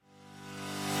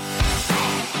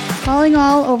Calling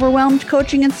all overwhelmed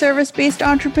coaching and service-based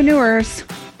entrepreneurs.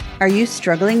 Are you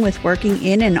struggling with working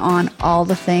in and on all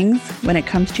the things when it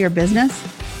comes to your business?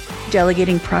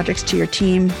 Delegating projects to your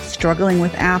team, struggling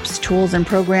with apps, tools, and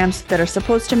programs that are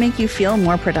supposed to make you feel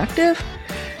more productive?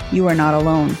 You are not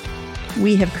alone.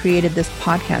 We have created this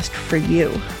podcast for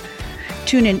you.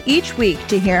 Tune in each week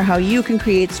to hear how you can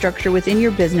create structure within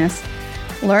your business,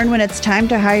 learn when it's time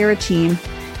to hire a team,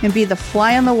 and be the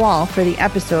fly on the wall for the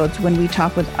episodes when we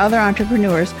talk with other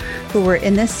entrepreneurs who were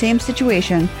in this same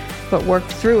situation but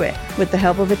worked through it with the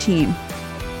help of a team.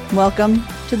 Welcome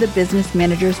to the Business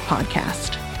Managers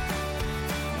Podcast.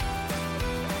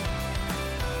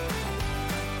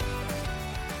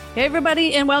 Hey,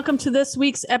 everybody, and welcome to this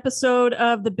week's episode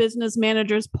of the Business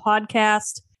Managers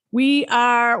Podcast. We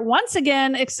are once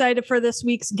again excited for this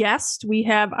week's guest. We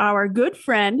have our good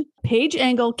friend, Paige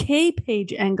Engle,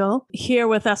 Paige Engle, here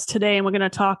with us today, and we're going to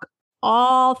talk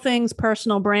all things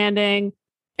personal branding,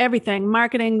 everything,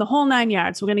 marketing, the whole nine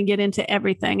yards. We're going to get into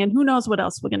everything, and who knows what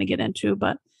else we're going to get into.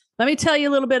 But let me tell you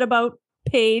a little bit about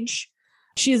Paige.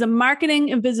 She's a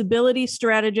marketing and visibility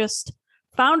strategist,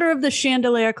 founder of the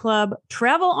Chandelier Club,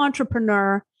 travel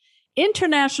entrepreneur,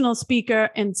 international speaker,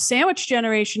 and sandwich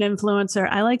generation influencer.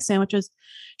 I like sandwiches.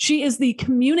 She is the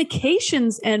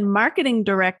communications and marketing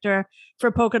director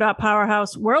for Polka Dot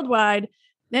Powerhouse Worldwide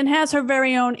and has her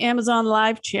very own Amazon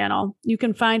Live channel. You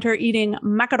can find her eating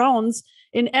macarons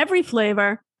in every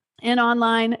flavor and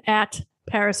online at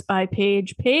Paris by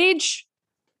Paige. Paige.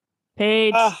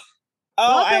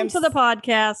 Welcome to the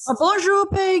podcast. Bonjour,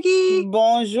 Peggy.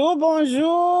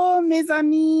 Bonjour, mes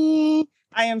amis.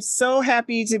 I am so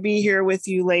happy to be here with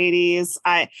you ladies.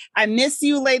 I miss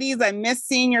you ladies. I miss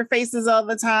seeing your faces all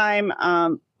the time.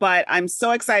 But I'm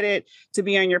so excited to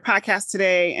be on your podcast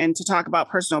today and to talk about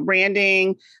personal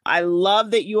branding. I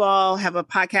love that you all have a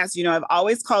podcast. You know, I've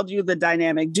always called you the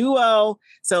dynamic duo.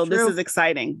 So This is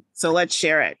exciting. So let's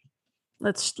share it.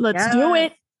 Let's do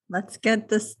it. Let's get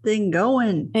this thing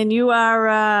going. And you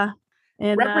are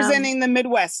representing the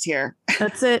Midwest here.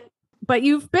 That's it. But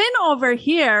you've been over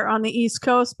here on the East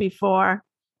Coast before.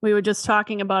 We were just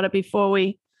talking about it before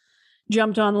we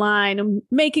jumped online and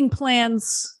making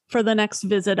plans for the next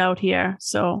visit out here.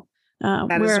 So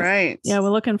that is right. Yeah,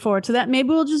 we're looking forward to that. Maybe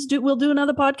we'll do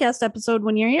another podcast episode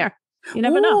when you're here. You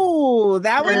never know. Oh,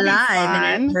 that would be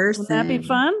fun. Would that be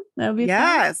fun? That would be fun.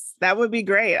 Yes, that would be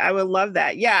great. I would love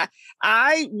that. Yeah,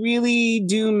 I really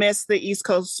do miss the East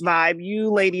Coast vibe.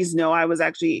 You ladies know I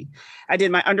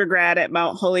did my undergrad at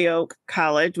Mount Holyoke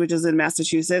College, which is in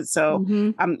Massachusetts.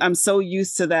 So I'm so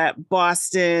used to that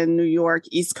Boston, New York,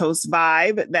 East Coast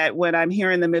vibe that when I'm here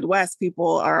in the Midwest,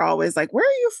 people are always like, "Where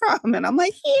are you from?" And I'm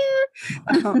like, "Here."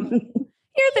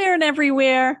 Here, there, and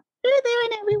everywhere. You're there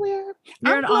and everywhere.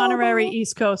 You're an honorary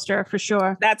East Coaster for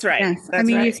sure. That's right. Yes.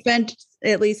 That's right. you spent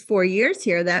at least 4 years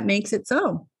here. That makes it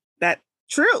so. That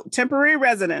true. Temporary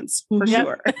residence for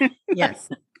sure. Yes.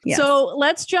 Yes. So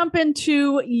let's jump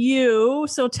into you.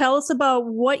 So tell us about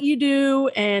what you do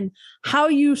and how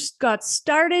you got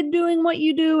started doing what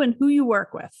you do and who you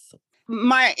work with.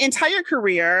 My entire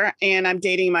career, and I'm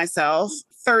dating myself,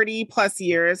 30 plus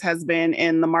years has been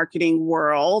in the marketing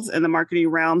world, in the marketing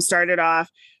realm. Started off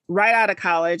right out of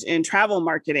college in travel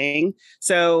marketing.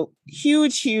 So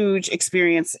huge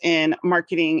experience in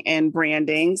marketing and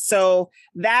branding. So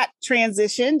that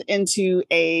transitioned into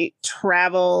a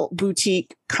travel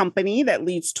boutique company that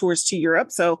leads tours to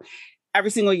Europe. So every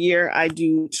single year I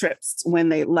do trips when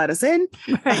they let us in.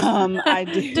 Right. I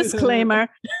do disclaimer,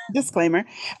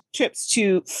 trips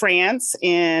to France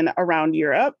and around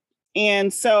Europe.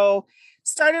 And so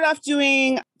started off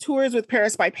doing tours with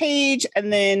Paris by Paige,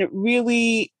 and then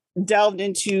really delved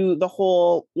into the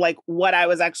whole, like what I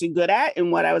was actually good at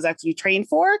and what I was actually trained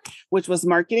for, which was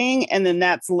marketing. And then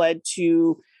that's led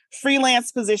to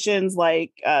freelance positions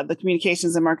like the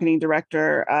communications and marketing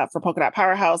director for Polka Dot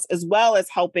Powerhouse, as well as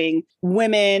helping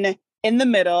women in the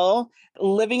middle,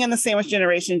 living in the sandwich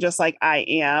generation, just like I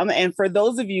am. And for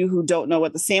those of you who don't know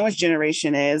what the sandwich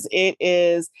generation is, it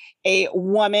is a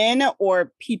woman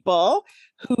or people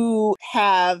who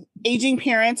have aging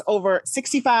parents over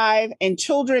 65 and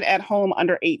children at home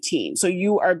under 18. So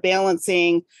you are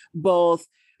balancing both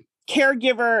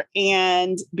caregiver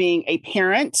and being a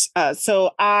parent.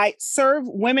 So I serve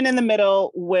women in the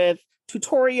middle with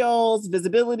tutorials,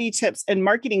 visibility tips, and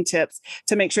marketing tips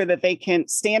to make sure that they can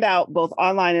stand out both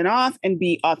online and off and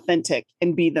be authentic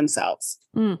and be themselves.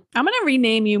 I'm going to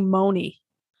rename you Moni.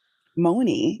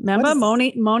 Moni? Remember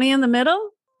Moni in the middle?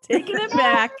 Taking it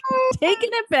back. Taking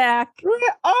it back.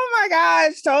 Oh my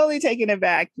gosh. Totally taking it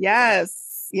back.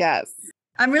 Yes. Yes.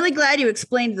 I'm really glad you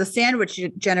explained the sandwich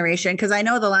generation, because I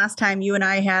know the last time you and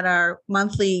I had our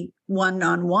monthly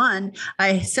one-on-one,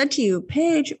 I said to you,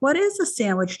 Paige, what is a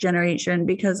sandwich generation?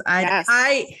 Because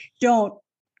I don't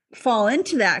fall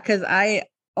into that because I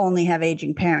only have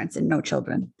aging parents and no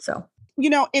children. So,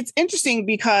 it's interesting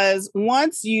because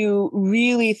once you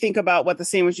really think about what the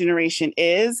sandwich generation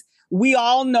is, we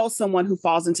all know someone who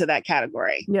falls into that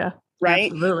category. Yeah.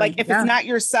 Right? Absolutely. Like if it's not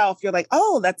yourself, you're like,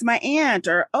 oh, that's my aunt,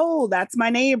 or, oh, that's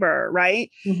my neighbor. Right.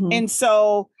 Mhm. And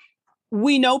so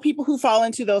we know people who fall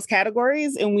into those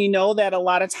categories. And we know that a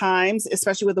lot of times,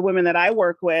 especially with the women that I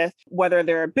work with, whether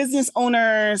they're business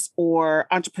owners or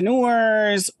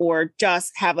entrepreneurs or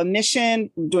just have a mission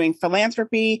doing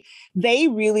philanthropy, they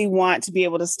really want to be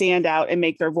able to stand out and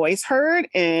make their voice heard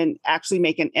and actually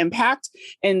make an impact.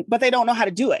 But they don't know how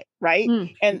to do it. Right.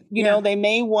 And, they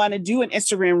may want to do an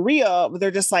Instagram reel, but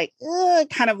they're just like,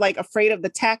 kind of like afraid of the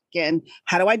tech and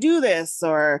how do I do this?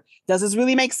 Or does this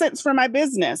really make sense for my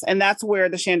business? And that's where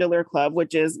the Chandelier Club,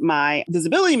 which is my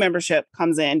visibility membership,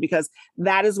 comes in, because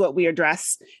that is what we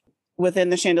address within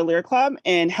the Chandelier Club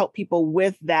and help people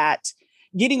with that,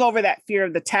 getting over that fear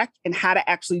of the tech and how to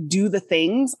actually do the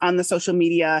things on the social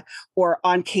media or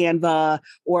on Canva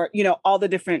or, all the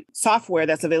different software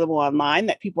that's available online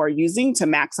that people are using to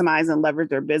maximize and leverage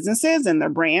their businesses and their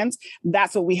brands.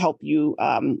 That's what we help you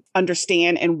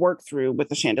understand and work through with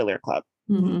the Chandelier Club.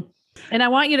 Mm-hmm. And I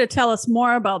want you to tell us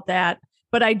more about that.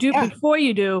 But before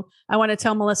you do, I want to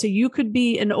tell Melissa, you could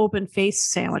be an open face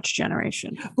sandwich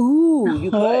generation.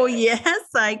 Ooh, yes,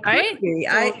 I could right? be.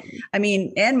 I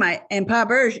mean, and Pa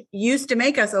Burge used to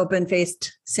make us open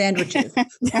faced sandwiches.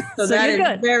 So that is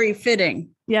good. Very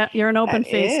fitting. Yeah, you're an open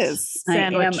faced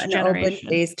sandwich generation. I am an open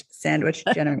faced sandwich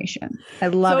generation. I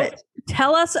love it.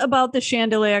 Tell us about the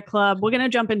Chandelier Club. We're going to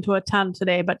jump into a ton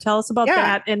today, but tell us about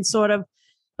that and sort of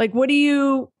like, what do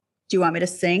you want me to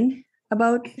sing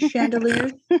about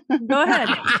chandeliers? Go ahead.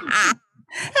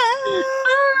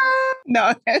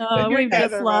 No, we've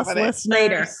just lost listeners.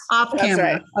 Later, off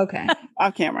camera. Right. Okay.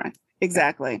 Off camera.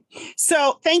 Exactly.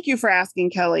 So thank you for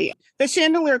asking, Kelly. The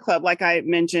Chandelier Club, like I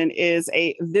mentioned, is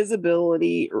a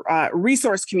visibility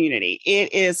resource community.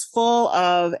 It is full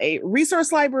of a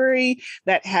resource library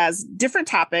that has different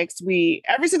topics.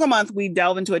 Every single month, we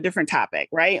delve into a different topic,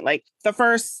 right? Like the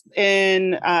first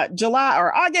in July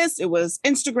or August, it was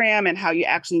Instagram and how you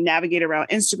actually navigate around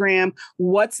Instagram.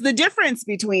 What's the difference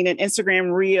between an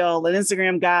Instagram reel, an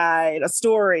Instagram guide, a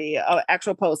story, an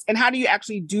actual post, and how do you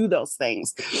actually do those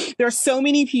things? There are so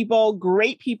many people,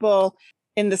 great people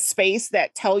in the space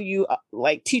that tell you,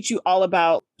 teach you all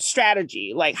about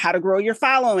strategy, like how to grow your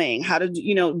following, how to,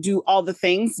 do all the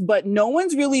things, but no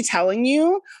one's really telling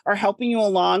you or helping you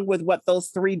along with what those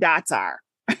 3 dots are.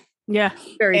 Yeah,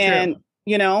 very true.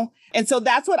 And so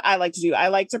that's what I like to do. I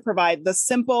like to provide the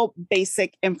simple,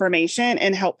 basic information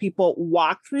and help people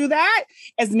walk through that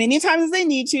as many times as they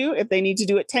need to. If they need to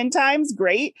do it 10 times,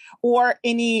 great. Or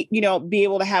be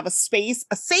able to have a safe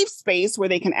space where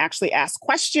they can actually ask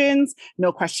questions.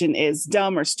 No question is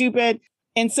dumb or stupid.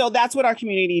 And so that's what our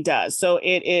community does. So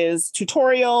it is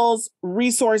tutorials,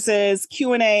 resources,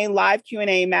 Q&A, live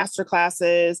Q&A,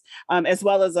 masterclasses, as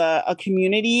well as a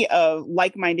community of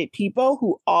like-minded people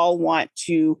who all want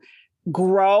to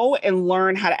grow and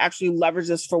learn how to actually leverage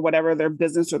this for whatever their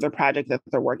business or their project that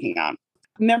they're working on.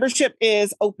 Membership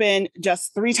is open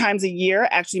just 3 times a year.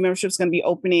 Actually, membership is going to be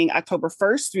opening October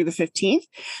 1st through the 15th. Nice.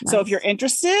 So if you're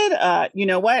interested, you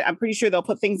know what? I'm pretty sure they'll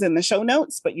put things in the show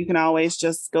notes, but you can always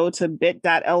just go to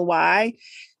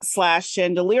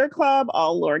bit.ly/Chandelier Club,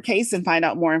 all lowercase, and find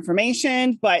out more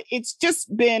information. But it's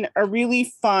just been a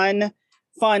really fun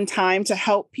time to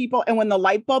help people. And when the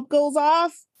light bulb goes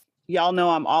off, y'all know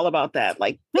I'm all about that.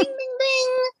 Like, ding, ding,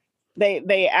 ding.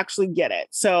 They actually get it.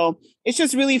 So it's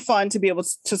just really fun to be able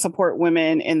to support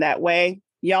women in that way.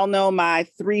 Y'all know my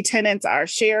 3 tenets are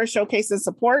share, showcase, and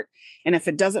support. And if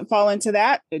it doesn't fall into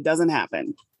that, it doesn't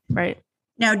happen. Right.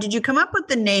 Now, did you come up with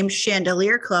the name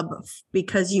Chandelier Club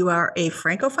because you are a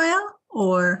Francophile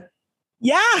or?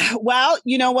 Yeah. Well,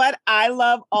 you know what? I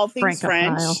love all things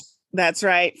Francophile. French. That's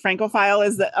right. Francophile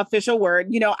is the official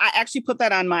word. I actually put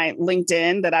that on my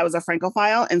LinkedIn that I was a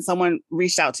Francophile, and someone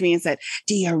reached out to me and said,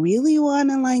 do you really want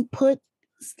to put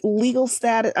legal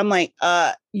status? I'm like,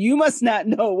 you must not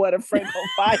know what a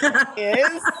Francophile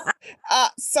is,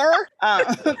 sir.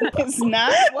 It's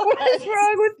not. What is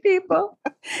wrong with people?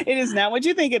 It is not what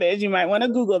you think it is. You might want to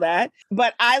Google that.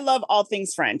 But I love all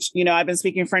things French. I've been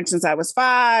speaking French since I was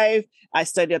 5. I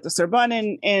studied at the Sorbonne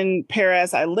in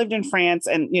Paris. I lived in France,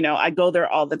 and I go there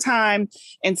all the time.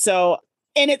 And so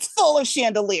and it's full of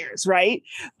chandeliers, right?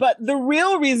 But the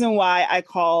real reason why I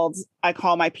call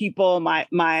my people, my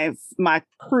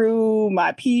crew,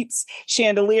 my peeps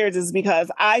chandeliers is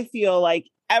because I feel like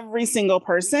every single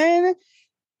person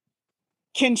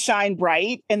can shine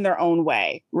bright in their own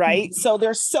way, right? Mm-hmm. So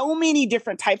there's so many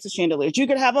different types of chandeliers. You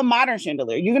could have a modern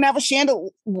chandelier. You can have a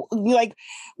chandelier like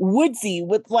woodsy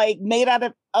with like made out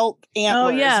of elk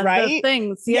antlers, right? The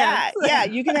things, yeah. Yeah.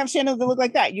 You can have chandeliers that look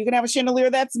like that. You can have a chandelier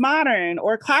that's modern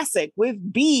or classic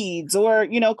with beads or,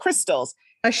 crystals.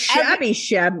 A shabby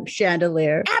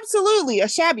chandelier. Absolutely. A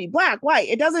shabby, black, white.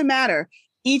 It doesn't matter.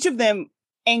 Each of them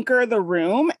anchor the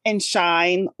room and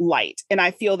shine light. And I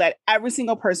feel that every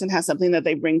single person has something that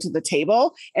they bring to the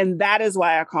table. And that is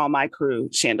why I call my crew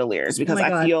chandeliers, because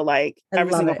I feel like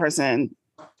every single person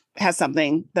has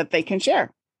something that they can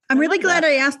share. I'm really glad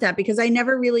I asked that, because I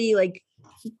never really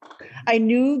I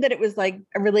knew that it was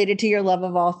related to your love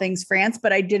of all things France,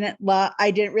 but I didn't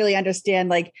really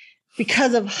understand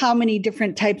because of how many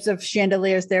different types of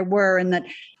chandeliers there were and that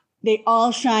they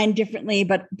all shine differently,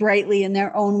 but brightly in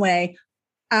their own way.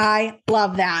 I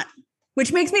love that,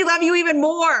 which makes me love you even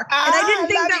more. And I didn't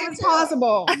think that was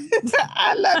possible.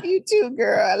 I love you too,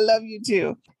 girl. I love you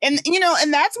too. And,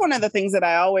 and that's one of the things that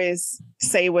I always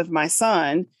say with my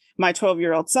son, my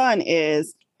 12-year-old son,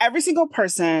 is every single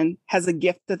person has a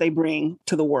gift that they bring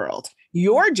to the world.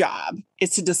 Your job is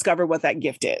to discover what that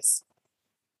gift is.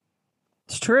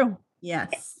 It's true.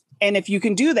 Yes. And if you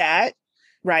can do that,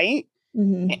 right,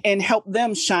 and help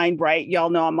them shine bright. Y'all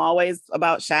know I'm always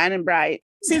about shining bright.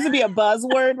 Seems to be a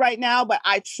buzzword right now, but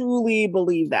I truly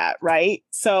believe that, right?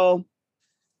 So,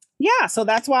 yeah, so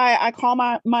that's why I call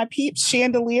my peeps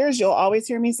chandeliers. You'll always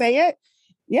hear me say it.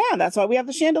 Yeah, that's why we have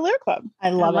the Chandelier Club.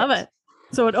 I love it.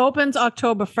 So it opens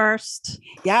October 1st.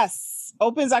 Yes,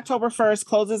 opens October 1st,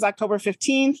 closes October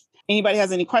 15th. Anybody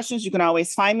has any questions, you can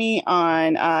always find me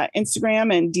on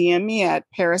Instagram and DM me at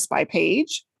Paris by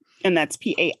Paige. And that's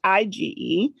Paige.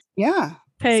 Yeah.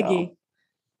 Peggy.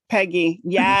 Peggy.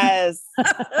 Yes.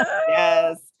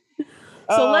 Yes.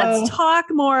 So let's talk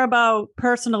more about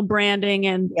personal branding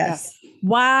and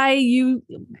why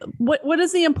what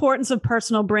is the importance of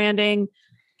personal branding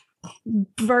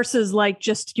versus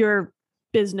just your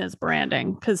business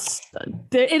branding? Because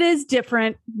it is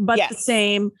different, but the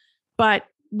same. But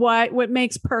what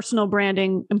makes personal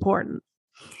branding important?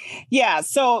 Yeah.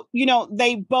 So,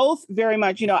 they both very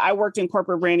much, I worked in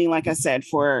corporate branding, like I said,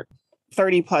 for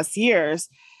 30 plus years.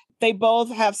 They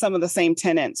both have some of the same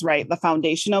tenets, right? The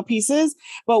foundational pieces.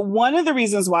 But one of the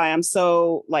reasons why I'm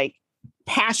so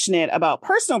passionate about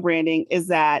personal branding is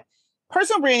that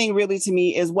personal branding really to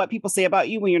me is what people say about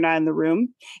you when you're not in the room.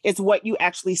 It's what you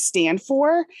actually stand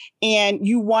for. And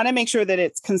you want to make sure that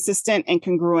it's consistent and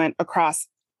congruent across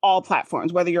all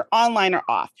platforms, whether you're online or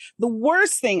off. The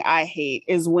worst thing I hate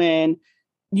is when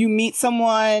you meet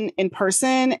someone in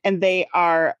person and they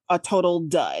are a total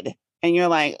dud. And you're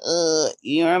like,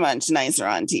 you're much nicer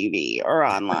on TV or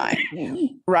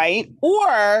online, right?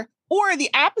 Or the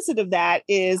opposite of that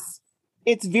is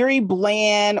it's very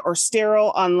bland or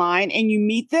sterile online and you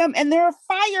meet them and they're a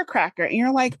firecracker. And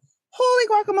you're like,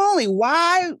 holy guacamole,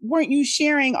 why weren't you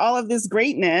sharing all of this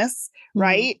greatness,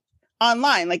 right?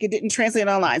 Online, it didn't translate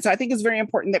online. So I think it's very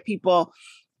important that people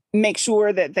make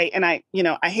sure that and I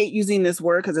hate using this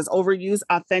word because it's overused,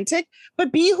 authentic, but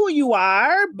be who you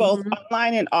are, both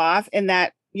online and off. And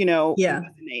that,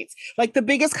 resonates. The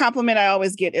biggest compliment I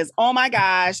always get is, oh my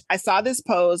gosh, I saw this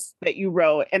post that you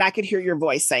wrote and I could hear your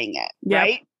voice saying it.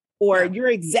 Right. Or you're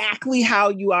exactly how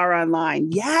you are online.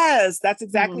 Yes, that's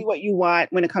exactly what you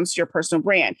want when it comes to your personal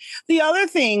brand. The other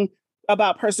thing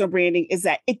about personal branding is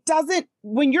that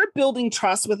when you're building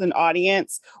trust with an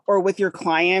audience or with your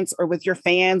clients or with your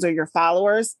fans or your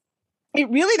followers, it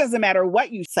really doesn't matter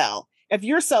what you sell. If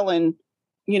you're selling,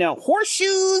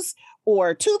 horseshoes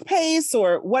or toothpaste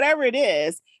or whatever it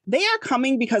is, they are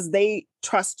coming because they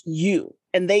trust you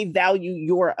and they value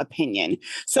your opinion.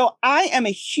 So I am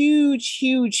a huge,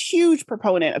 huge, huge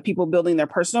proponent of people building their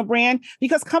personal brand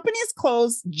because companies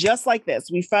close just like this.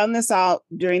 We found this out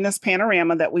during this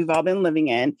panorama that we've all been living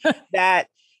in that,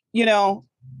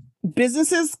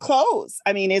 businesses close.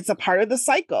 I mean, it's a part of the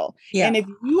cycle. Yeah. And if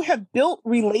you have built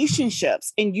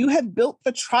relationships and you have built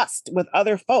the trust with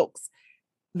other folks,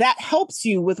 that helps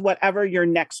you with whatever your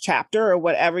next chapter or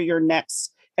whatever your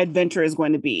next adventure is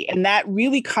going to be. And that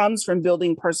really comes from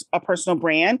building a personal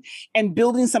brand and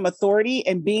building some authority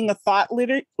and being a thought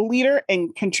leader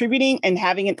and contributing and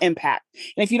having an impact.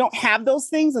 And if you don't have those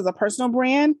things as a personal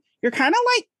brand, you're kind of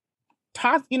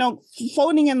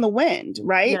floating in the wind,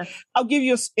 right? Yeah. I'll give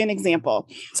you an example.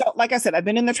 So like I said, I've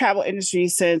been in the travel industry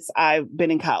since I've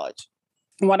been in college.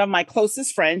 one of my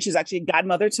closest friends, she's actually a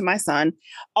godmother to my son,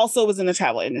 also was in the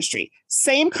travel industry.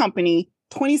 Same company,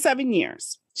 27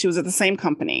 years. She was at the same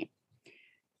company.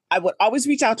 I would always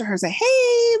reach out to her and say,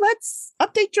 hey, let's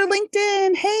update your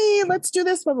LinkedIn. Hey, let's do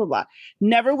this, blah, blah, blah.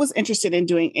 Never was interested in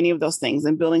doing any of those things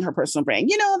and building her personal brand.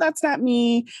 That's not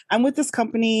me. I'm with this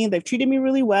company. They've treated me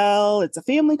really well. It's a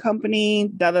family company,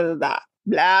 da, da, da, da,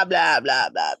 blah, blah, blah,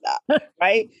 blah, blah.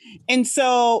 Right. And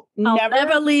so I'll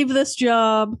never leave this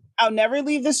job. I'll never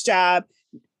leave this job.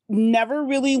 Never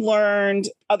really learned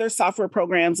other software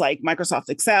programs like Microsoft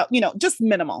Excel, just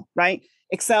minimal, right?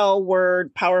 Excel,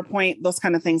 Word, PowerPoint, those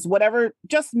kind of things, whatever,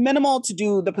 just minimal to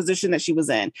do the position that she was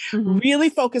in. Mm-hmm. Really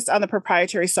focused on the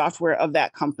proprietary software of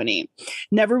that company.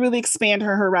 Never really expand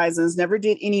her horizons, never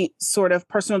did any sort of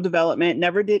personal development,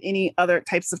 never did any other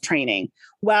types of training.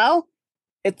 Well,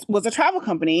 it was a travel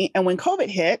company. And when COVID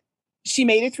hit, she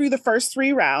made it through the first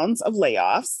 3 rounds of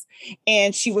layoffs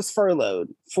and she was furloughed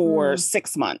for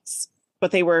 6 months,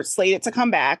 but they were slated to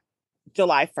come back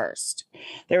July 1st.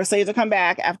 They were slated to come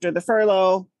back after the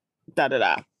furlough, da, da,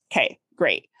 da. Okay,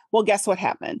 great. Well, guess what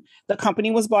happened? The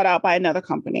company was bought out by another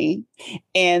company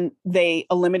and they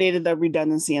eliminated the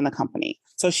redundancy in the company.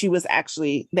 So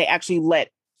they actually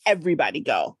let everybody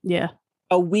go. Yeah.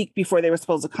 A week before they were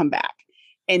supposed to come back.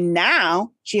 And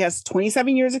now she has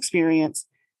 27 years experience,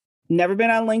 never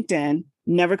been on LinkedIn,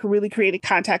 never really created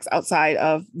contacts outside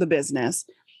of the business,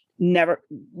 never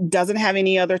doesn't have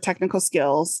any other technical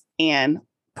skills and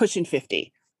pushing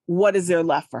 50. What is there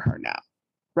left for her now?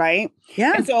 Right.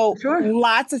 Yeah. And so sure.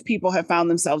 Lots of people have found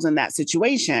themselves in that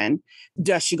situation.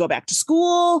 Does she go back to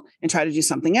school and try to do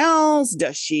something else?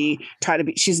 Does she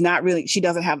she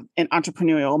doesn't have an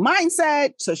entrepreneurial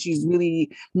mindset. So she's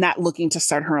really not looking to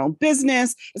start her own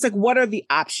business. It's like, what are the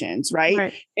options?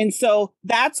 Right. And so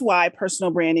that's why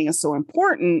personal branding is so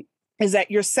important, is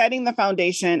that you're setting the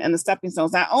foundation and the stepping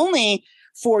stones, not only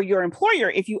for your employer.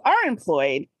 If you are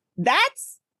employed,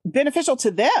 that's beneficial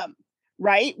to them.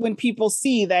 Right? When people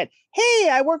see that, hey,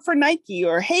 I work for Nike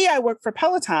or hey, I work for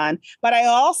Peloton, but I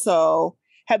also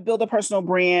have built a personal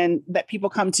brand that people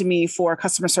come to me for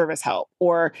customer service help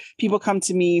or people come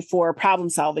to me for problem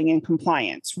solving and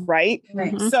compliance. Right.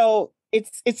 Mm-hmm. So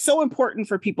it's so important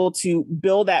for people to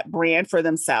build that brand for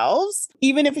themselves,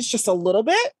 even if it's just a little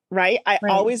bit. Right. I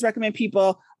always recommend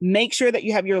people make sure that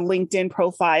you have your LinkedIn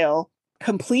profile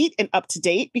complete and up to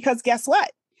date, because guess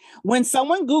what? When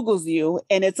someone Googles you,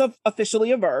 and it's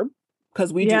officially a verb,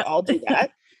 because we do all do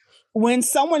that. When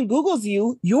someone Googles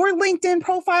you, your LinkedIn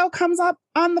profile comes up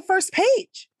on the first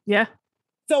page. Yeah.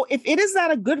 So if it is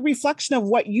not a good reflection of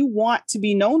what you want to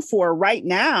be known for right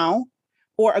now,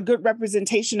 or a good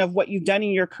representation of what you've done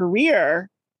in your career,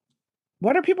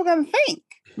 what are people going to think?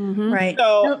 Mm-hmm. Right.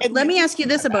 So let me ask you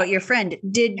this about your friend.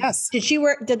 Did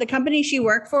the company she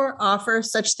worked for offer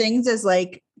such things as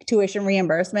like tuition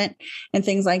reimbursement and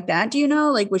things like that? Do you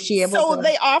know, like, was she able to? So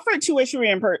they offered tuition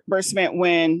reimbursement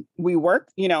when we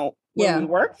worked, we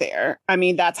worked there. I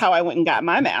mean, that's how I went and got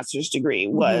my master's degree,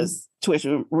 was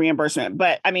tuition reimbursement.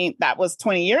 But I mean, that was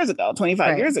 20 years ago,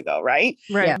 25 years ago. Right.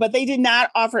 Right. Yeah. But they did not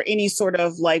offer any sort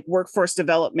of like workforce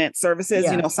development services.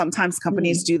 Yeah. Sometimes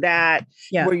companies do that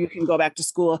where you can go back to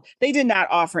school. They did not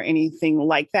offer anything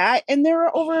like that. And there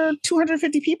were over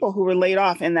 250 people who were laid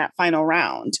off in that final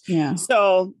round. Yeah.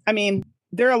 So, I mean,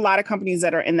 there are a lot of companies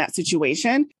that are in that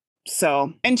situation.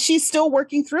 So, and she's still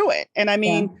working through it. And I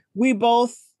mean, we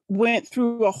both went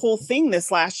through a whole thing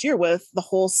this last year with the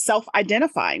whole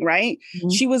self-identifying, right? Mm-hmm.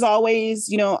 She was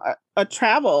always, a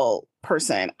travel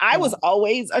person. I was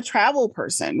always a travel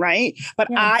person, right? But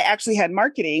I actually had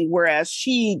marketing, whereas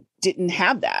she didn't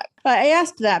have that. I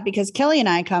asked that because Kelly and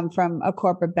I come from a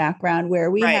corporate background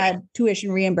where we had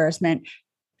tuition reimbursement.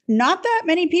 Not that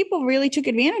many people really took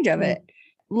advantage of it,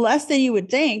 less than you would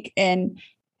think. And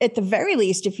at the very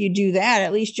least, if you do that,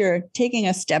 at least you're taking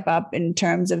a step up in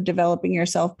terms of developing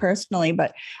yourself personally.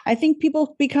 But I think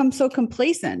people become so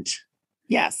complacent.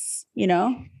 Yes.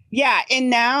 Yeah.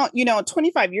 And now,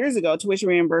 25 years ago, tuition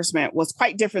reimbursement was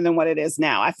quite different than what it is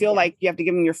now. I feel like you have to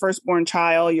give them your firstborn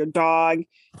child, your dog,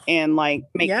 and like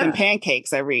make them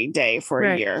pancakes every day for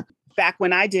a year. Back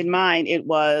when I did mine, it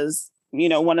was,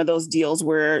 one of those deals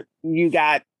where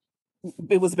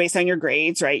it was based on your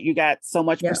grades, right? You got so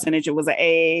much percentage. It was an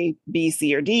A, B,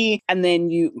 C, or D. And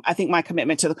then I think my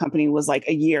commitment to the company was like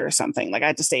a year or something. Like I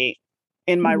had to stay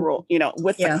in my role,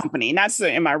 with the company, not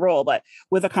necessarily in my role, but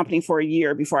with a company for a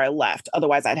year before I left.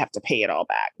 Otherwise I'd have to pay it all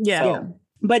back. Yeah. So,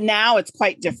 but now it's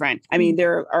quite different. I mean,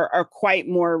 there are quite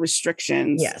more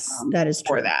restrictions. Yes, that is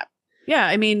true. For that. Yeah.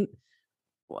 I mean,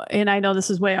 and I know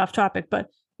this is way off topic, but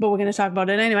we're going to talk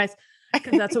about it anyways.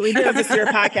 Because that's what we do. Because it's your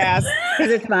podcast.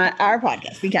 Because it's our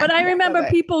podcast. But I remember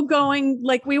people going,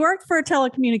 like, we worked for a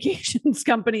telecommunications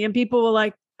company and people were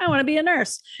like, I want to be a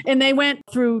nurse. And they went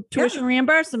through tuition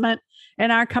reimbursement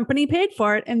and our company paid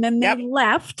for it. And then they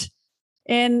left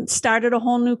and started a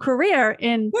whole new career.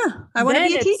 And I want to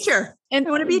be a teacher. And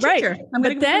I want to be a teacher.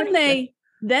 But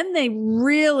then they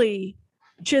really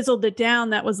chiseled it down.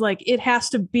 That was like, it has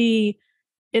to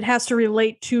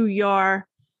relate to your,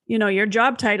 your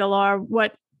job title or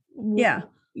what. Yeah.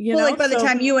 Like by the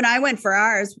time you and I went for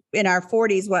ours in our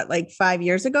 40s, like 5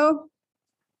 years ago?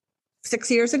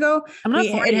 6 years ago, I'm not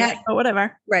 40 yet, but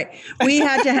whatever. Right. We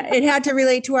had to, it had to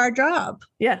relate to our job.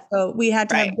 Yeah. So we had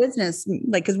to have business,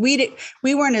 like, cause we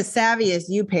weren't as savvy as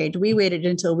you, Paige. We waited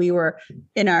until we were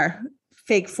in our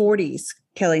fake 40s,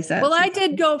 Kelly said. Well, I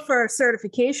did go for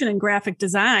certification in graphic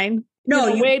design.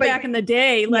 Way back in the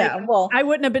day. Like, I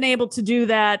wouldn't have been able to do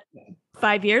that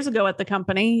 5 years ago at the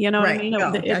company. You know what I mean?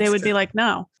 No, they would be like,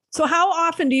 no. So how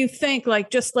often do you think, like,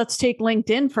 just let's take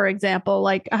LinkedIn, for example,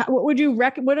 like what would you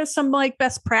what are some like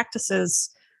best practices,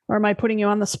 or am I putting you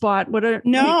on the spot?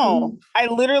 I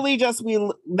literally that's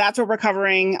what we're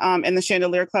covering in the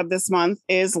Chandelier Club this month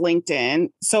is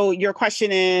LinkedIn. So your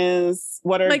question is,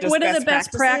 what are the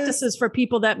best practices for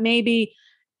people that maybe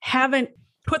haven't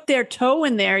put their toe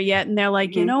in there yet? And they're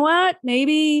like, you know what,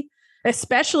 maybe,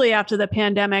 especially after the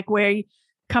pandemic where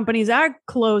companies are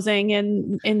closing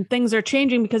and things are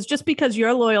changing, because just because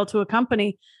you're loyal to a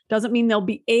company doesn't mean they'll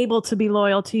be able to be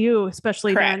loyal to you,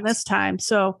 especially during this time.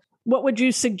 So what would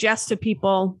you suggest to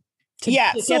people to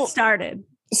get started?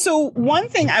 So one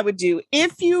thing I would do,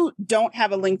 if you don't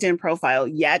have a LinkedIn profile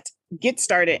yet, get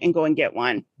started and go and get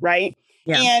one, right?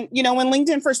 Yeah. And, when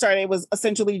LinkedIn first started, it was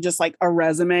essentially just like a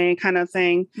resume kind of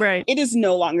thing. Right. It is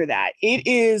no longer that. It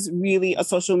is really a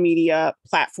social media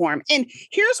platform. And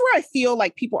here's where I feel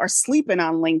like people are sleeping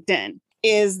on LinkedIn,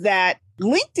 is that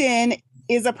LinkedIn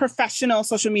is a professional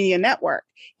social media network.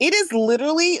 It is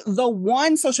literally the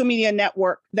one social media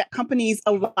network that companies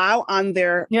allow on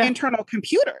their internal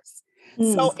computers.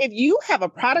 So if you have a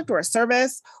product or a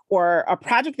service or a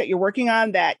project that you're working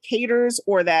on that caters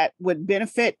or that would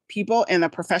benefit people in a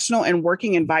professional and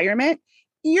working environment,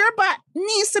 your butt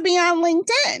needs to be on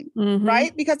LinkedIn,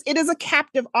 right? Because it is a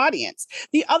captive audience.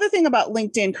 The other thing about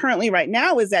LinkedIn currently right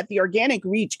now is that the organic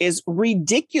reach is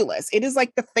ridiculous. It is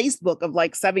like the Facebook of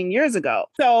like 7 years ago.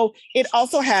 So it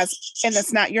also has, and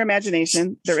that's not your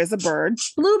imagination, there is a bird.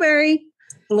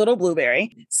 Little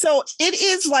blueberry. So it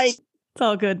is like, it's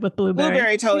all good with Blueberry.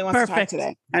 Blueberry totally wants to talk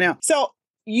today. I know. So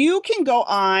you can go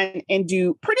on and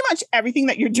do pretty much everything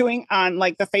that you're doing on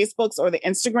like the Facebooks or the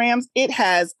Instagrams. It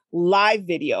has live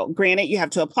video. Granted, you have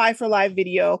to apply for live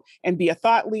video and be a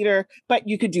thought leader, but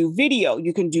you could do video.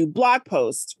 You can do blog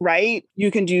posts, right?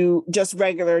 You can do just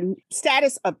regular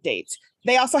status updates.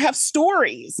 They also have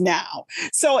stories now.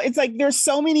 So it's like there's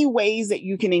so many ways that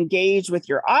you can engage with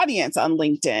your audience on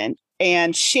LinkedIn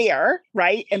and share,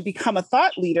 right? And become a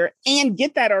thought leader and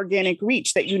get that organic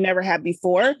reach that you never had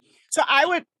before. So I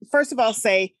would, first of all,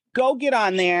 say, go get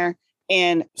on there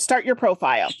and start your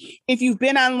profile. If you've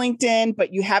been on LinkedIn,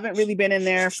 but you haven't really been in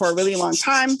there for a really long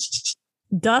time,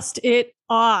 dust it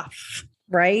off.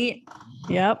 Right?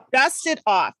 Yep. Dust it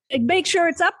off. And make sure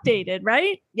it's updated,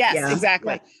 right? Yes,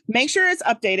 exactly. Yeah. Make sure it's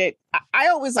updated. I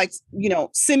always like,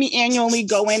 semi-annually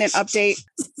go in and update.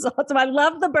 So I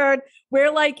love the bird.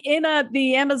 We're like in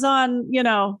the Amazon,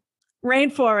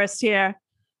 rainforest here,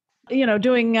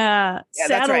 doing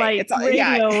satellite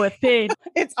radio with Paige.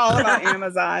 It's all about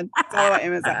Amazon. It's all about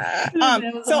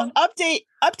Amazon. So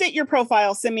update your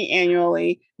profile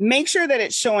semi-annually. Make sure that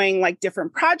it's showing like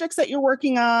different projects that you're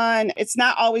working on. It's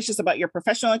not always just about your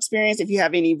professional experience. If you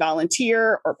have any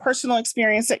volunteer or personal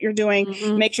experience that you're doing,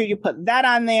 make sure you put that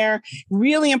on there.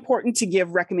 Really important to give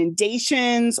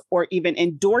recommendations or even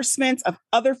endorsements of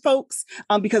other folks,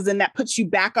 because then that puts you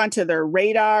back onto their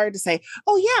radar to say,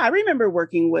 oh yeah, I remember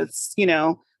working with,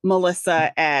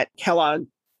 Melissa at Kellogg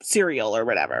cereal or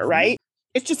whatever, right?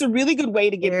 It's just a really good way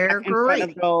to get back in front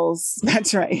of those.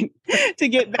 That's right. To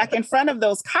get back in front of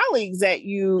those colleagues that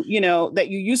you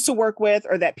used to work with,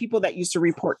 or that people that used to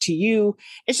report to you.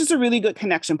 It's just a really good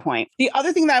connection point. The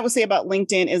other thing that I would say about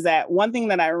LinkedIn is that one thing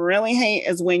that I really hate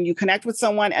is when you connect with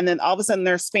someone and then all of a sudden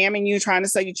they're spamming you, trying to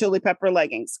sell you chili pepper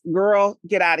leggings. Girl,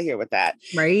 get out of here with that.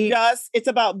 Right. It's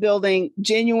about building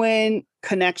genuine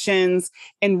connections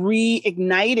and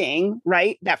reigniting,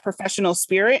 right, that professional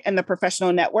spirit and the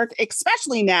professional network,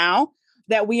 especially now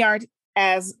that we aren't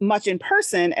as much in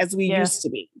person as we used to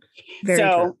be. Very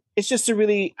true. It's just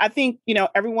I think,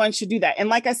 everyone should do that. And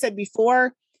like I said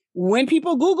before, when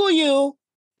people Google you,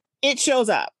 it shows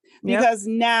up. because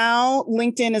now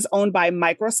LinkedIn is owned by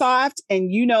Microsoft,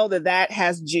 and you know that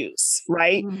has juice,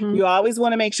 right? Mm-hmm. You always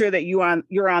want to make sure that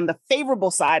you're on the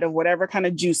favorable side of whatever kind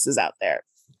of juice is out there.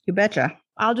 You betcha.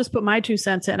 I'll just put my 2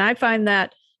 cents in. I find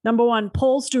that number one,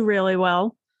 polls do really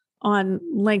well on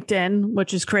LinkedIn,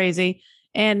 which is crazy.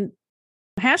 And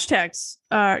hashtags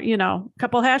are, a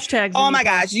couple hashtags. Oh my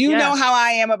gosh. You know how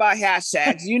I am about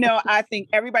hashtags. I think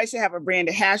everybody should have a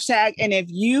branded hashtag. And if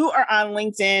you are on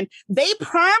LinkedIn, they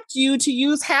prompt you to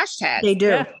use hashtags. They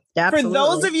do. Yeah. For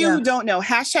those of you who don't know,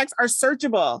 hashtags are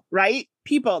searchable, right?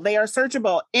 People, they are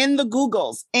searchable in the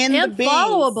Googles, in the Bings.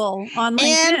 Followable on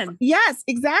LinkedIn. And yes,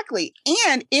 exactly.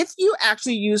 And if you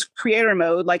actually use creator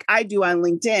mode, like I do on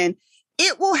LinkedIn,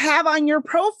 it will have on your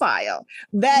profile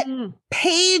that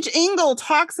Paige Engle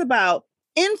talks about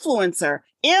influencer,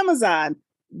 Amazon,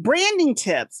 branding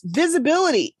tips,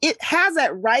 visibility. It has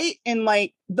that right in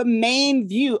like the main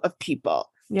view of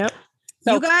people. Yep.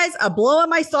 So, you guys are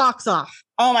blowing my socks off.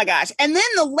 Oh my gosh. And then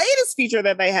the latest feature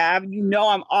that they have,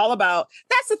 I'm all about,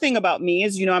 that's the thing about me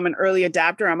is, I'm an early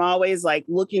adapter. I'm always like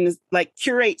looking to like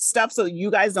curate stuff so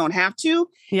you guys don't have to.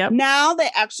 Yep. Now they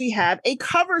actually have a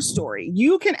cover story.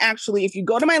 You can actually, if you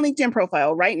go to my LinkedIn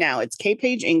profile right now, it's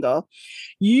Paige Engle,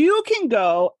 you can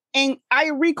go and I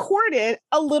recorded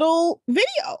a little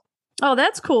video. Oh,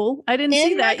 that's cool. I didn't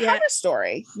see that yet. Cover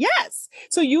story. Yes.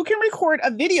 So you can record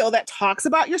a video that talks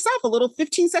about yourself, a little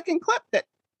 15-second clip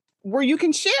where you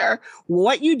can share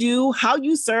what you do, how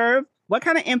you serve, what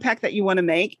kind of impact that you want to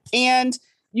make. And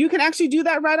you can actually do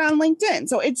that right on LinkedIn.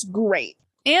 So it's great.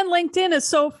 And LinkedIn is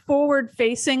so forward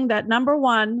facing that number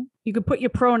one, you could put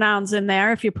your pronouns in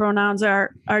there if your pronouns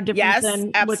are different. Yes,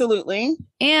 absolutely.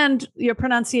 And your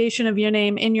pronunciation of your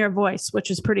name in your voice, which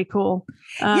is pretty cool.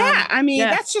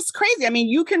 That's just crazy. I mean,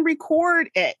 you can record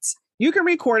it.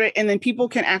 And then people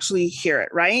can actually hear it,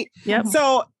 right? Yep.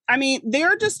 So, I mean,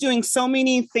 they're just doing so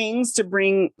many things to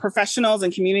bring professionals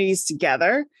and communities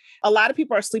together. A lot of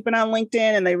people are sleeping on LinkedIn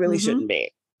and they really shouldn't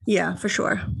be. Yeah, for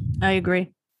sure. I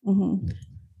agree. Mm-hmm.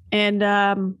 And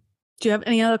do you have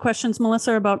any other questions,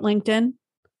 Melissa, about LinkedIn?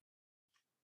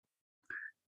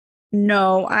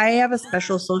 No, I have a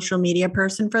special social media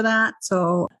person for that.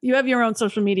 So you have your own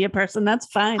social media person. That's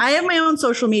fine. I have my own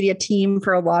social media team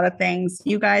for a lot of things.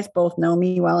 You guys both know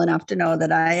me well enough to know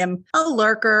that I am a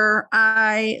lurker.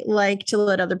 I like to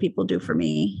let other people do for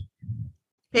me.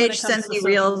 Paige sends me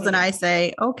reels and I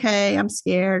say, okay, I'm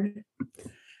scared.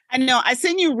 I know I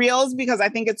send you reels because I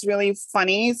think it's really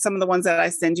funny. Some of the ones that I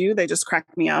send you, they just crack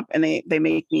me up and they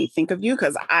make me think of you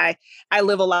because I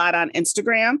live a lot on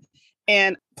Instagram.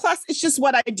 And plus, it's just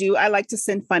what I do. I like to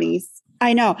send funnies.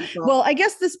 I know. Well, I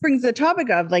guess this brings the topic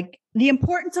of like the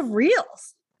importance of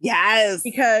reels. Yes.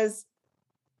 Because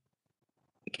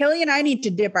Kelly and I need to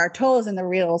dip our toes in the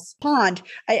reels pond.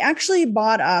 I actually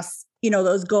bought us,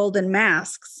 those golden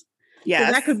masks. Yes.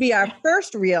 So that could be our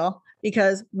first reel.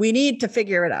 Because we need to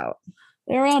figure it out.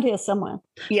 They're around here somewhere.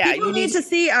 Yeah. People need to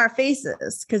see our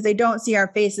faces because they don't see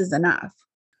our faces enough.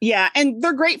 Yeah. And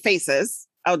they're great faces.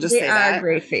 I'll just say that. They are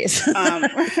great faces.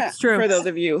 It's true. For those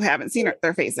of you who haven't seen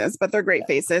their faces, but they're great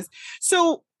faces.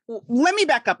 So let me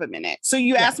back up a minute. So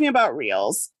you asked me about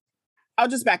reels. I'll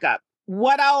just back up.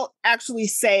 What I'll actually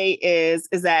say is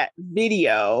that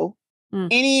video,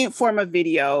 any form of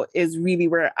video is really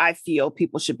where I feel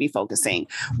people should be focusing,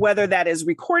 whether that is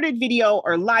recorded video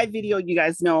or live video. You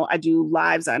guys know I do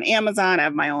lives on Amazon. I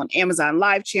have my own Amazon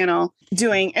live channel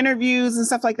doing interviews and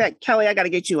stuff like that. Kelly, I got to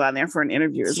get you on there for an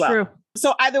interview as well. True.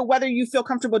 So either whether you feel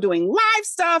comfortable doing live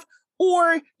stuff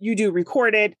or you do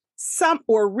recorded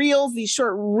or reels, these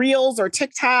short reels or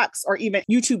TikToks or even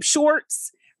YouTube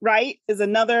shorts, right, is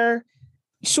another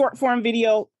short form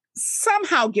video.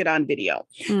 Somehow get on video.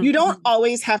 Mm-hmm. You don't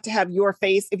always have to have your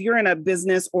face. If you're in a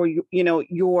business or,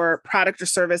 your product or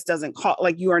service doesn't call,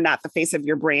 like you are not the face of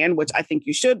your brand, which I think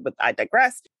you should, but I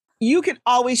digress. You can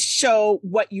always show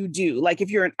what you do. Like if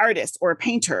you're an artist or a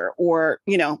painter or,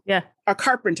 a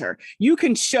carpenter, you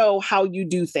can show how you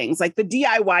do things. Like the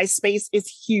DIY space is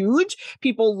huge.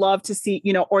 People love to see,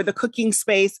 or the cooking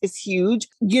space is huge.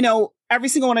 Every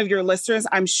single one of your listeners,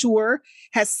 I'm sure,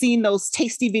 has seen those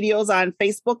tasty videos on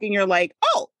Facebook and you're like,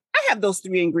 oh, I have those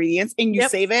 3 ingredients and you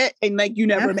save it and like you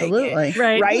never make it.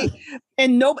 Right.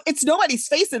 And it's nobody's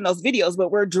face in those videos, but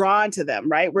we're drawn to them,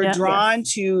 right? We're drawn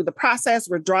to the process.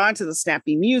 We're drawn to the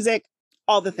snappy music,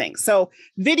 all the things. So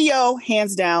video,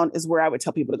 hands down, is where I would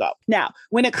tell people to go. Now,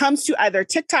 when it comes to either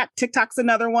TikTok's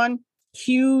another one.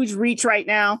 huge reach right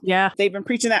now. Yeah. They've been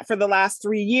preaching that for the last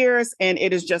 3 years and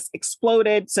it has just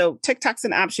exploded. So TikTok's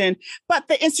an option, but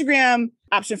the Instagram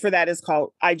option for that is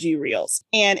called IG Reels.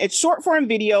 And it's short form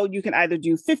video. You can either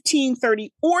do 15,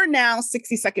 30, or now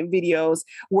 60-second videos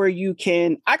where you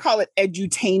can, I call it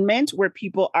edutainment, where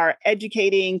people are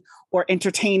educating or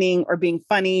entertaining or being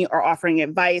funny or offering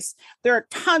advice. There are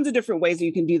tons of different ways that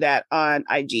you can do that on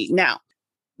IG. Now,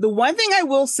 the one thing I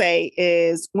will say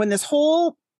is when this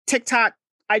whole TikTok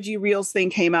IG Reels thing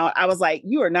came out, I was like,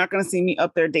 you are not going to see me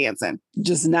up there dancing.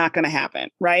 Just not going to happen.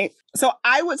 Right. So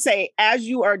I would say as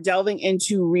you are delving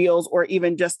into Reels or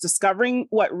even just discovering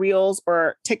what Reels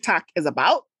or TikTok is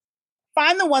about,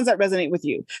 find the ones that resonate with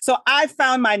you. So I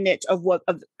found my niche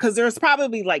because there's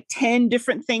probably like 10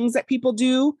 different things that people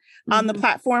do on the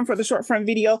platform for the short form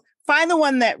video. Find the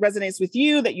one that resonates with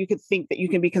you that you could think that you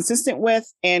can be consistent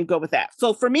with and go with that.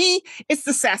 So for me, it's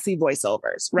the sassy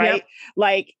voiceovers, right? Yep.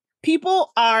 Like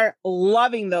people are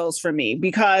loving those for me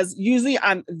because usually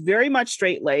I'm very much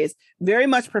straight-laced, very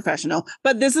much professional,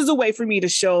 but this is a way for me to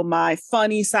show my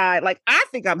funny side. Like I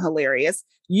think I'm hilarious.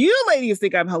 You ladies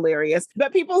think I'm hilarious,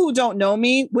 but people who don't know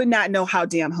me would not know how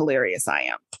damn hilarious I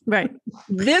am. Right.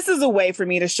 This is a way for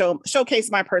me to showcase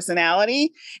my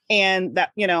personality and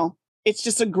that, it's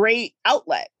just a great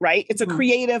outlet, right? It's a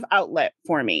creative outlet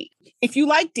for me. If you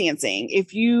like dancing,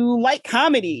 if you like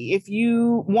comedy, if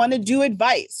you want to do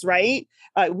advice, right?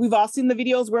 We've all seen the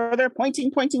videos where they're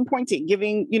pointing,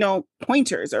 giving,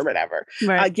 pointers or whatever,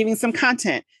 right. Giving some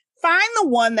content. Find the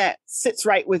one that sits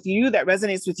right with you, that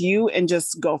resonates with you, and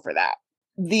just go for that.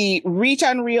 The reach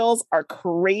on Reels are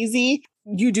crazy.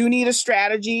 You do need a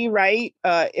strategy, right?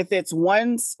 If it's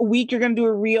once a week, you're going to do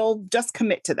a reel, just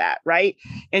commit to that, right?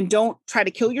 And don't try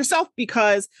to kill yourself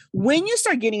because when you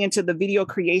start getting into the video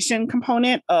creation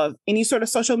component of any sort of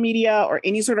social media or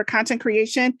any sort of content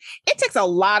creation, it takes a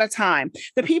lot of time.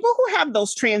 The people who have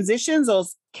those transitions,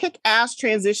 those kick-ass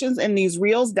transitions in these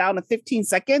reels down to 15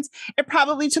 seconds, it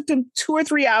probably took them 2 or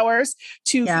 3 hours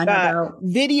to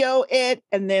video it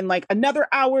and then like another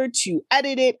hour to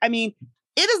edit it. I mean,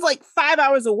 it is like 5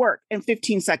 hours of work in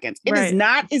 15 seconds. It is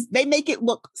not, they make it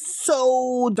look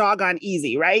so doggone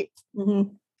easy, right?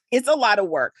 Mm-hmm. It's a lot of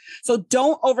work. So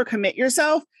don't overcommit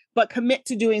yourself, but commit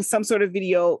to doing some sort of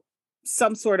video,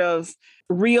 some sort of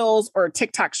Reels or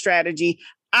TikTok strategy.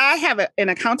 I have an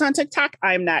account on TikTok.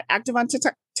 I'm not active on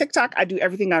TikTok. I do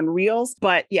everything on Reels,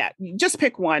 but yeah, just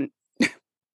pick one.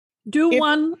 Do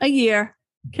one a year.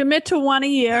 Commit to one a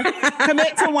year.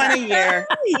 Commit to one a year.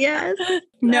 Yes.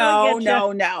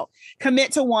 No.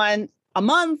 Commit to one a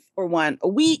month or one a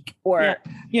week or,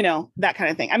 that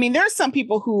kind of thing. I mean, there's some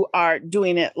people who are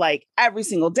doing it like every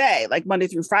single day, like Monday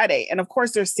through Friday. And of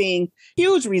course, they're seeing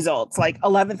huge results, like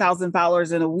 11,000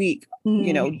 followers in a week,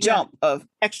 jump of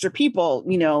extra people,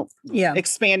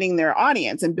 expanding their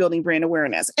audience and building brand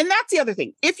awareness. And that's the other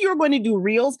thing. If you're going to do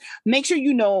Reels, make sure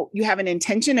you have an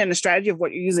intention and a strategy of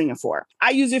what you're using it for. I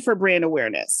use it for brand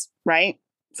awareness, right?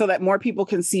 So that more people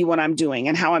can see what I'm doing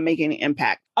and how I'm making an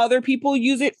impact. Other people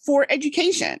use it for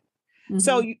education. Mm-hmm.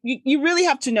 So you really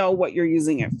have to know what you're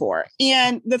using it for.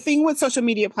 And the thing with social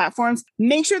media platforms,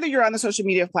 make sure that you're on the social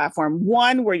media platform,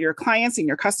 1, where your clients and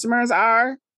your customers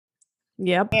are.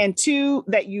 Yep. And 2,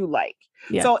 that you like.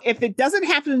 Yep. So if it doesn't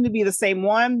happen to be the same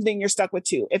one, then you're stuck with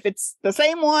 2. If it's the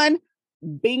same one,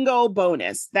 bingo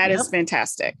bonus. That is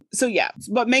fantastic. So yeah,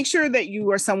 but make sure that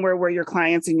you are somewhere where your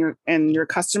clients and your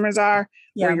customers are,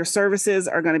 where your services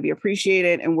are going to be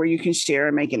appreciated and where you can share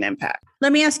and make an impact.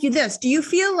 Let me ask you this. Do you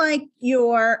feel like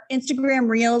your Instagram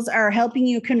Reels are helping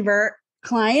you convert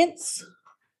clients?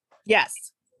 Yes.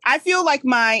 I feel like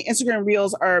my Instagram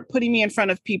Reels are putting me in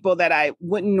front of people that I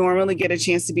wouldn't normally get a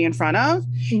chance to be in front of.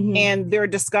 Mm-hmm. And they're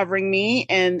discovering me.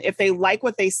 And if they like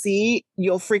what they see,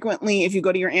 you'll frequently, if you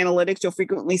go to your analytics, you'll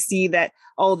frequently see that,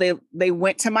 they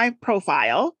went to my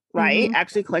profile, right? Mm-hmm.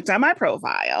 Actually clicked on my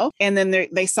profile. And then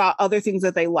they saw other things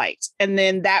that they liked. And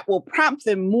then that will prompt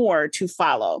them more to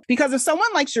follow. Because if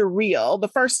someone likes your reel the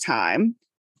first time,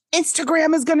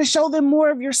 Instagram is going to show them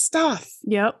more of your stuff.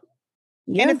 Yep.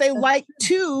 And if they like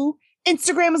 2,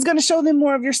 Instagram is going to show them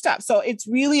more of your stuff. So it's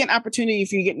really an opportunity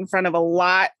if you get in front of a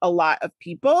lot of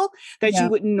people that you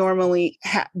wouldn't normally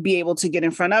be able to get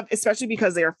in front of, especially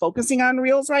because they are focusing on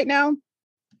Reels right now.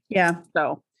 Yeah.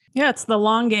 So yeah, it's the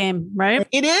long game, right?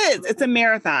 It is. It's a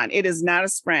marathon. It is not a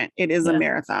sprint. It is a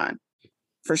marathon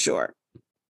for sure.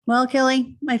 Well,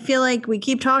 Kelly, I feel like we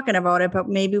keep talking about it, but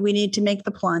maybe we need to make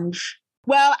the plunge.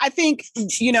 Well, I think,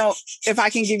 if I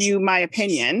can give you my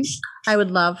opinion, I would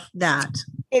love that.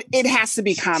 It has to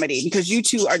be comedy because you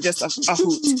two are just a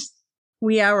hoot.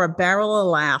 We are a barrel of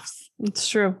laughs. It's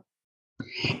true.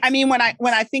 I mean, when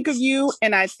I think of you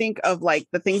and I think of like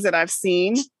the things that I've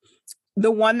seen,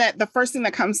 the first thing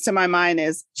that comes to my mind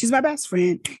is she's my best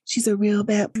friend. She's a real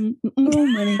bad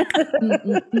money.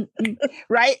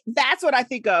 Right? That's what I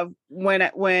think of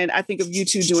when I think of you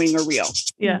two doing a reel.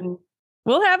 Yeah. Mm-hmm.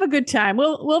 We'll have a good time.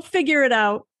 We'll figure it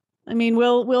out. I mean,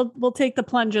 we'll take the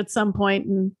plunge at some point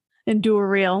and do a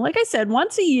reel. Like I said,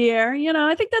 once a year,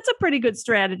 I think that's a pretty good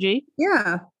strategy.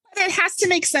 Yeah. But it has to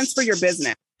make sense for your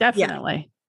business.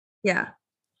 Definitely. Yeah.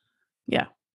 Yeah.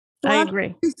 I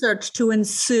agree. Research to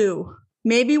ensue.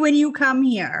 Maybe when you come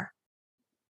here.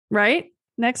 Right?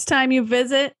 Next time you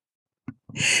visit.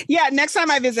 Yeah, next time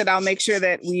I visit, I'll make sure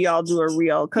that we all do a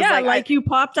reel. Yeah, like you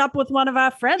popped up with one of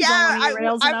our friends on one of your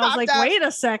reels, and I was like, wait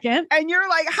a second. And you're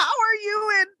like, how are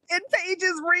you in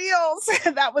Paige's reels?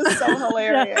 That was so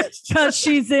hilarious. Because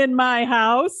she's in my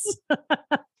house.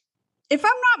 If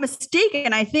I'm not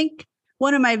mistaken, I think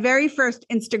one of my very first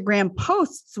Instagram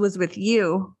posts was with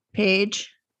you,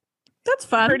 Paige. That's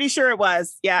fun. Pretty sure it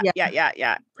was. Yeah.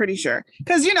 Pretty sure.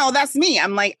 Because, that's me.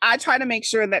 I'm like, I try to make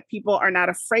sure that people are not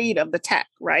afraid of the tech,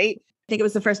 right? I think it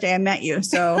was the first day I met you.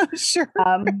 So sure.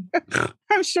 I'm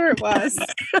sure it was.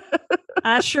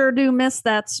 I sure do miss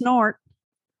that snort.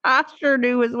 I sure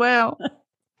do as well.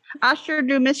 I sure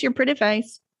do miss your pretty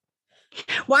face.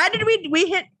 Why did we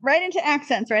hit right into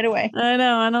accents right away? I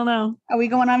know. I don't know. Are we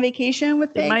going on vacation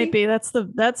with Peggy? It might be.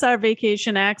 That's our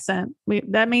vacation accent.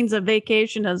 That means a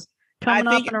vacation is coming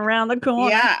up and around the corner.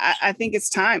 Yeah, I think it's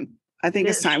time.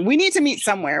 It's time. We need to meet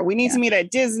somewhere. We need to meet at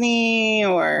Disney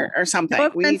or something. No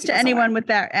offense to anyone with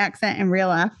that accent in real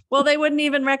life. Well, they wouldn't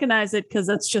even recognize it because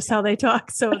that's just how they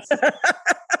talk. So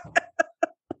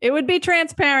it would be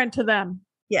transparent to them.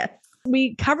 Yes.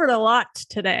 We covered a lot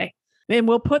today. And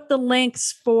we'll put the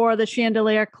links for the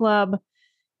Chandelier Club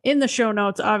in the show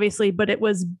notes, obviously, but it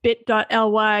was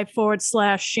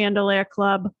bit.ly/Chandelier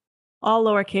Club. All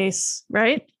lowercase,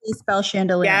 right? You spell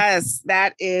chandelier. Yes,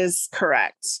 that is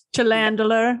correct.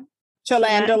 Chalandler.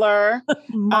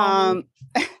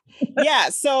 Yeah.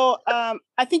 So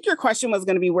I think your question was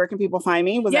going to be, where can people find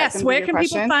me? Yes. Where can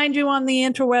people find you on the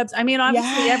interwebs? I mean,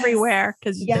 obviously everywhere,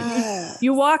 because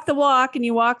you walk the walk and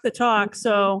you walk the talk.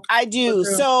 So I do.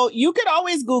 So you could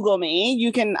always Google me.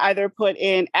 You can either put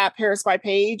in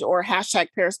 @ParisByPaige or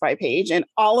 #ParisByPaige, and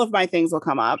all of my things will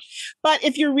come up. But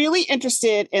if you're really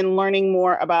interested in learning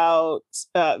more about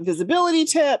visibility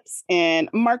tips and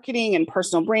marketing and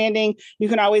personal branding, you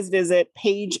can always visit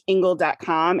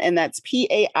PaigeEngle.com, and that's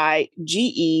PaigeEngle.com.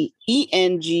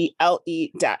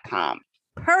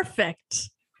 Perfect.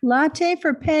 Latte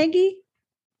for Peggy?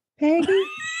 Peggy?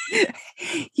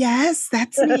 Yes,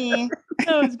 that's me.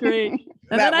 That was great.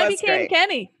 And then I became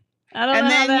Kenny. I don't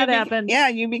know how that happened. Yeah,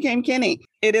 you became Kenny.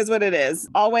 It is what it is.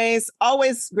 Always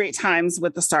great times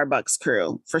with the Starbucks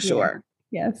crew, for sure.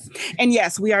 Yes. And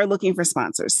yes, we are looking for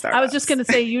sponsors. Starbucks. I was just going to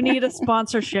say, you need a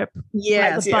sponsorship.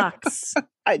 Yes. The Bucks.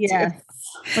 I do.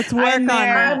 Let's work on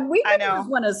that. We could have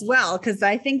one as well, because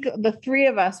I think the three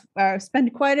of us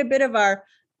spend quite a bit of our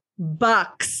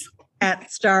bucks at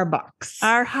Starbucks.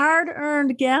 Our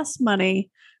hard-earned gas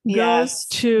money goes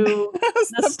to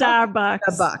the Starbucks.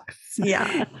 The Bucks.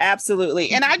 Yeah,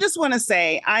 absolutely. And I just want to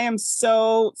say, I am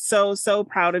so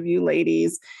proud of you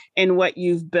ladies and what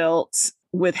you've built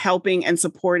with helping and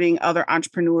supporting other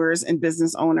entrepreneurs and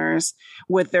business owners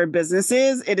with their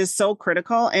businesses. It is so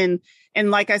critical. And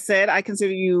like I said, I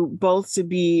consider you both to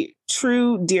be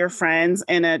true dear friends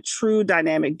and a true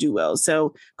dynamic duo.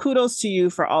 So kudos to you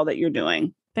for all that you're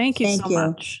doing. Thank you so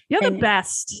much. You're the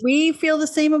best. We feel the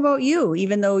same about you,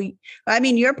 even though,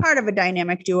 you're part of a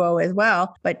dynamic duo as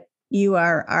well, but you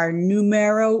are our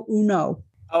numero uno.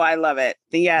 Oh, I love it.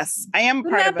 Yes, I am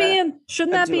part of it.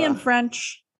 Shouldn't that be in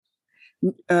French?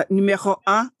 Numéro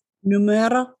un.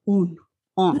 Numéro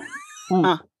un.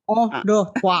 Un, deux,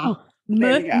 trois.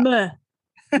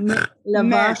 La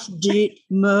vache dit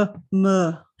me.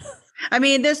 I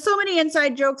mean, there's so many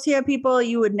inside jokes here, people.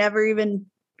 You would never even,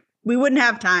 we wouldn't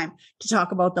have time to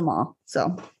talk about them all.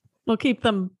 So we'll keep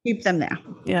them there.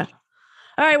 Yeah.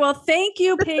 All right. Well, thank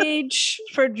you, Paige,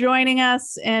 for joining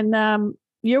us. And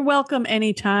you're welcome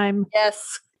anytime.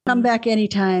 Yes. Come back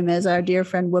anytime, as our dear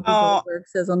friend Whoopi Goldberg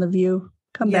says on The View.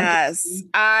 Come back. Yes,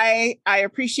 I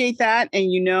appreciate that.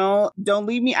 And, don't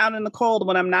leave me out in the cold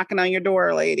when I'm knocking on your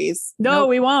door, ladies. No,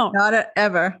 we won't. Not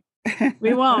ever.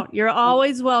 We won't. You're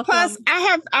always welcome. Plus,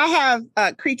 I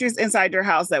have creatures inside your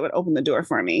house that would open the door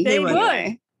for me. They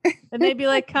would. And they'd be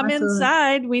like, come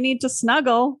inside. We need to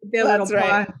snuggle. That's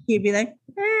right. He'd be like,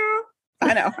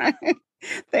 I know.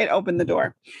 They'd open the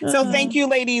door. So thank you,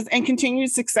 ladies, and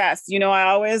continued success. You know, I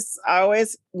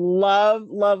always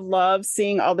love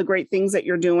seeing all the great things that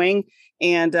you're doing,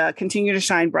 and continue to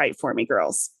shine bright for me,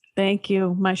 girls. Thank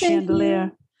you, my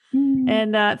chandelier.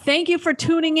 And thank you for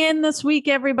tuning in this week,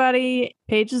 everybody.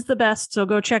 Paige is the best, so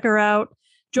go check her out.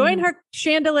 Join her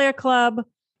Chandelier Club.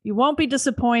 You won't be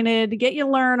disappointed. Get your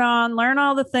learn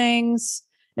all the things,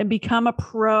 and become a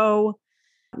pro.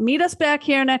 Meet us back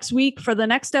here next week for the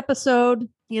next episode.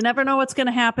 You never know what's going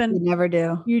to happen. You never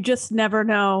do. You just never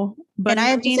know. But and I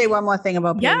have to say one more thing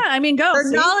about Paige. Yeah, I mean, go.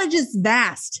 Her knowledge is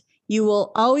vast. You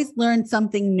will always learn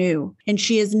something new. And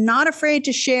she is not afraid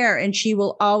to share, and she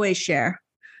will always share.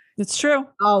 It's true.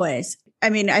 Always. I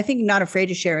mean, I think not afraid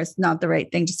to share is not the right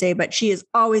thing to say, but she is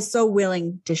always so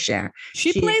willing to share.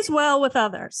 She plays well with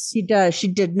others. She does. She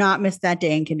did not miss that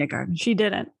day in kindergarten. She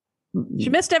didn't. She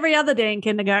missed every other day in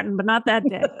kindergarten, but not that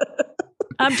day.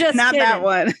 I'm just not kidding. That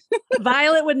one.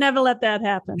 Violet would never let that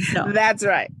happen. No. That's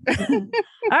right. All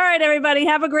right, everybody.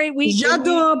 Have a great week.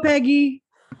 J'adore, Peggy.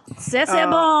 C'est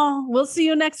bon. We'll see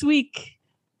you next week.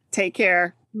 Take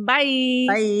care. Bye.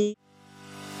 Bye.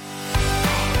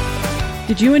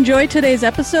 Did you enjoy today's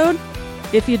episode?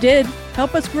 If you did,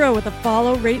 help us grow with a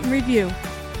follow, rate, and review.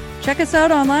 Check us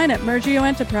out online at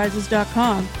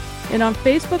mergioenterprises.com. and on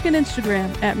Facebook and Instagram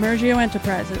at Mergio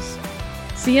Enterprises.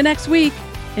 See you next week,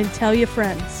 and tell your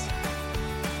friends.